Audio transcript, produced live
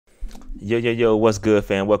Yo, what's good,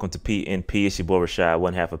 fam? Welcome to PNP. It's your boy Rashad,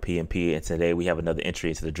 one half of PNP, and today we have another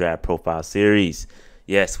entry into the draft profile series.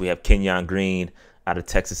 Yes, we have Kenyon Green out of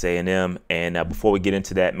Texas A&M, and before we get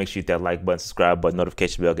into that, make sure you hit that like button, subscribe button,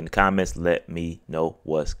 notification bell, get in the comments. Let me know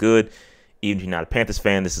what's good. Even if you're not a Panthers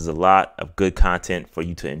fan, this is a lot of good content for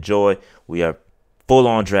you to enjoy. We are full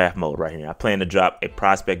on draft mode right here. I plan to drop a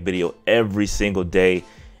prospect video every single day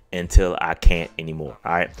until I can't anymore.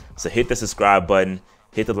 All right, so hit the subscribe button.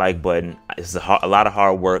 Hit the like button. It's a lot of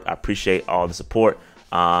hard work. I appreciate all the support.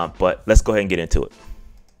 But let's go ahead and get into it.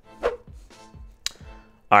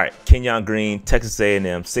 All right, Kenyon Green, Texas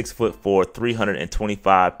A&M, 6'4",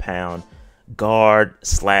 325-pound guard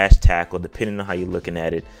slash tackle, depending on how you're looking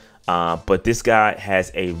at it. But this guy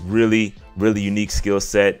has a really unique skill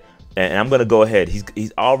set, and I'm gonna go ahead.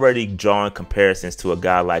 He's already drawing comparisons to a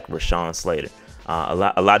guy like Rashawn Slater. A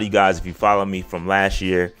lot of you guys, if you follow me from last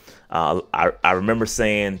year. I remember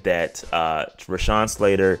saying that Rashawn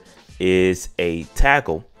Slater is a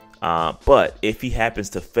tackle, but if he happens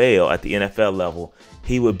to fail at the NFL level,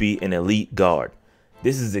 he would be an elite guard.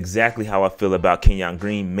 This is exactly how I feel about Kenyon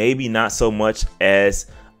Green. Maybe not so much as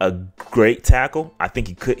a great tackle. I think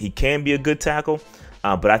he can be a good tackle,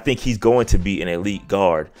 but I think he's going to be an elite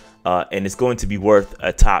guard, and it's going to be worth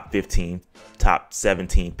a top 15, top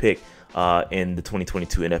 17 pick in the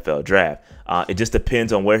 2022 NFL draft. It just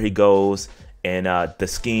depends on where he goes and the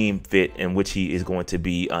scheme fit in which he is going to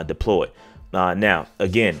be deployed. Now,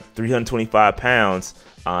 again, 325 pounds,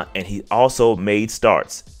 and he also made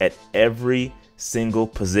starts at every single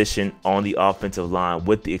position on the offensive line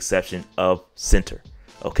with the exception of center.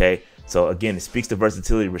 Okay, so again, it speaks to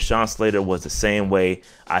versatility. Rashawn Slater was the same way.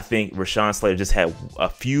 I think Rashawn Slater just had a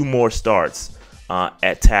few more starts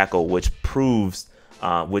at tackle, which proves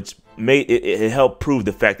it helped prove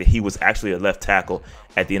the fact that he was actually a left tackle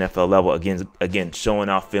at the NFL level. Again, showing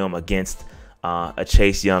off film against a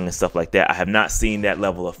Chase Young and stuff like that. I have not seen that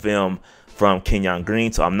level of film from Kenyon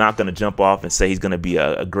Green, so I'm not going to jump off and say he's going to be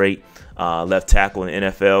a great left tackle in the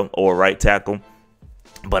NFL or right tackle.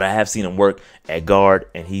 But I have seen him work at guard,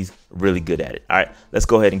 and he's really good at it. All right, let's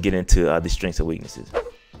go ahead and get into the strengths and weaknesses.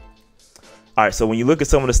 All right, so when you look at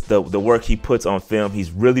some of the work he puts on film,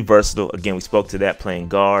 he's really versatile. Again, we spoke to that, playing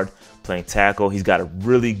guard, playing tackle. He's got a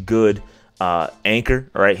really good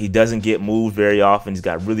anchor, all right? He doesn't get moved very often. He's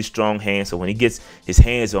got really strong hands, so when he gets his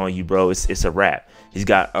hands on you, bro, it's a wrap. He's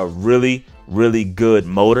got a really good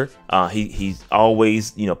motor. He's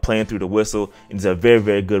always, playing through the whistle, and he's a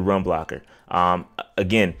very good run blocker.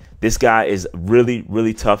 Again, this guy is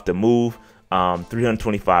really tough to move.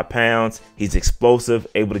 325 pounds. He's explosive,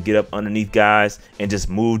 able to get up underneath guys and just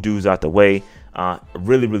move dudes out the way.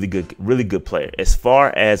 Really good player. As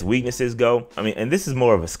far as weaknesses go, I mean, and this is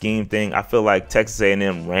more of a scheme thing. I feel like Texas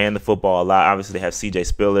A&M ran the football a lot. Obviously, they have C.J.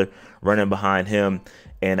 Spiller running behind him,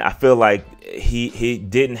 and I feel like he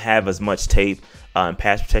didn't have as much tape in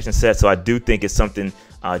pass protection set. So I do think it's something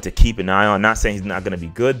to keep an eye on. Not saying he's not going to be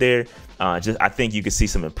good there. I think you can see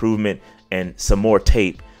some improvement and some more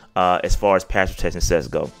tape as far as pass protection sets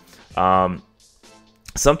go.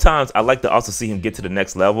 Sometimes I like to also see him get to the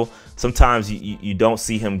next level. Sometimes you don't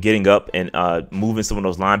see him getting up and moving some of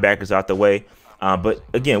those linebackers out the way. But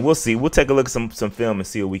again, we'll see. We'll take a look at some film and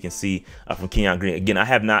see what we can see from Kenyon Green. Again, I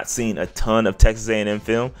have not seen a ton of Texas A&M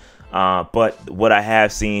film, but what I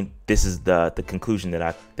have seen, this is the conclusion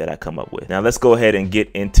that I come up with. Now let's go ahead and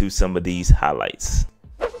get into some of these highlights.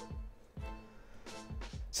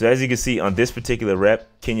 So as you can see on this particular rep,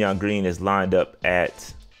 Kenyon Green is lined up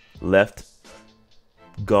at left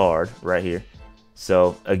guard right here.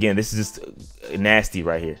 So again, this is just nasty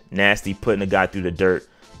right here. Nasty, putting a guy through the dirt,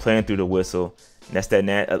 playing through the whistle. And that's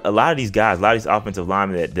that. A lot of these guys, a lot of these offensive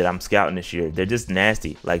linemen that I'm scouting this year, they're just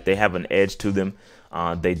nasty. Like, they have an edge to them.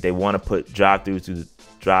 They want to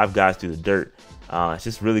drive guys through the dirt. It's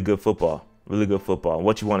just really good football. Really good football.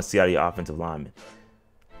 What you want to see out of your offensive linemen.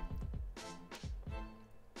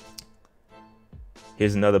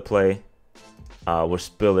 Here's another play where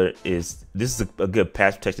Spiller is. This is a good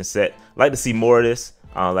pass protection set. I'd like to see more of this.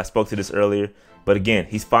 I spoke to this earlier, but again,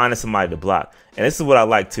 he's finding somebody to block, and this is what I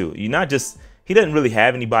like too. He doesn't really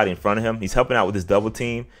have anybody in front of him. He's helping out with this double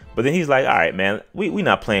team, but then he's like, all right, man, we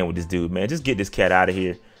not playing with this dude, man. Just get this cat out of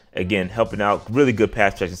here. Again, helping out. Really good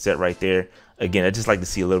pass protection set right there. Again, I just like to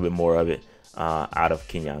see a little bit more of it out of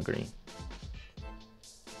Kenyon Green.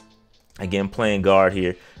 Again, playing guard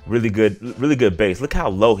here. Really good base. Look how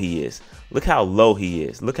low he is. Look how low he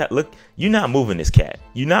is. Look, you're not moving this cat.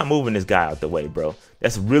 You're not moving this guy out the way, bro.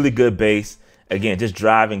 That's really good base. Again, just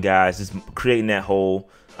driving guys, just creating that hole.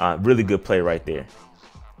 Really good play right there.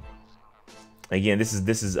 Again, this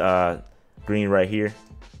is Green right here.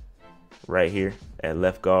 right here at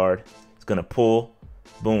left guard. He's gonna pull,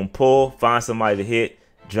 boom, pull, find somebody to hit,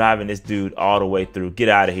 driving this dude all the way through. Get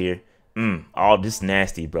out of here. All this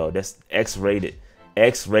nasty, bro. That's X-rated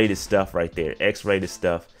stuff right there. X-rated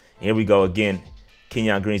stuff. Here we go again.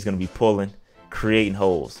 Kenyon Green's gonna be pulling, creating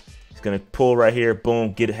holes. He's gonna pull right here,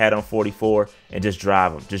 boom, get a hat on 44, and just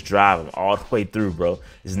drive him. Just drive him all the way through, bro.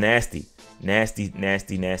 It's nasty. Nasty,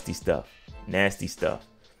 nasty, nasty stuff. Nasty stuff.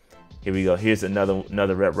 Here we go. Here's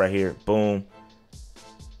another rep right here. Boom.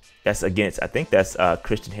 That's against, I think that's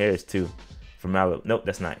Christian Harris too. From Alabama. Nope,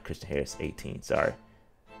 that's not Christian Harris. 18. Sorry.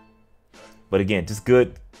 But again, just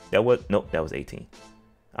good. That was, nope, that was 18.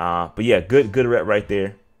 But yeah, good rep right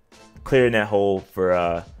there. Clearing that hole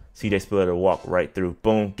for CJ Spiller to walk right through.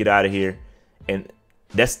 Boom, get out of here. And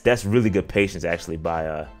that's really good patience actually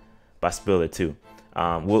by Spiller too.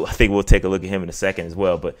 I think we'll take a look at him in a second as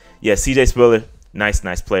well. But yeah, CJ Spiller,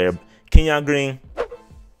 nice player. Kenyon Green,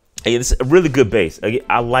 hey, this is a really good base. Again,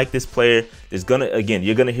 I like this player. You're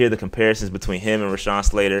gonna hear the comparisons between him and Rashawn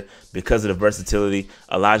Slater because of the versatility.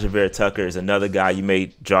 Elijah Vera Tucker is another guy you may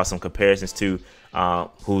draw some comparisons to. I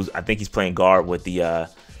think he's playing guard with the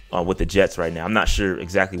Jets right now. I'm not sure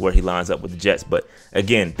exactly where he lines up with the Jets, but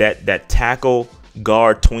again, that tackle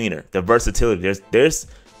guard tweener, the versatility. There's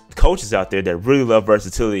coaches out there that really love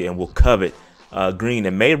versatility and will covet Green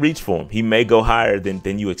and may reach for him. He may go higher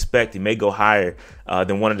than you expect. He may go higher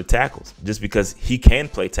than one of the tackles just because he can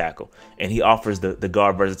play tackle and he offers the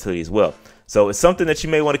guard versatility as well. So it's something that you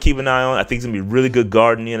may want to keep an eye on. I think he's going to be a really good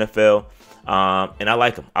guard in the NFL. And I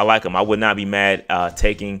like him. I would not be mad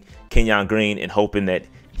taking Kenyon Green and hoping that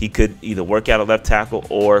he could either work out a left tackle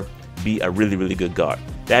or be a really good guard.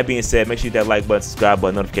 That being said, make sure you hit that like button, subscribe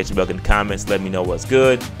button, notification bell in the comments. Let me know what's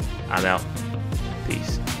good. I'm out.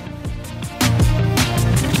 Peace.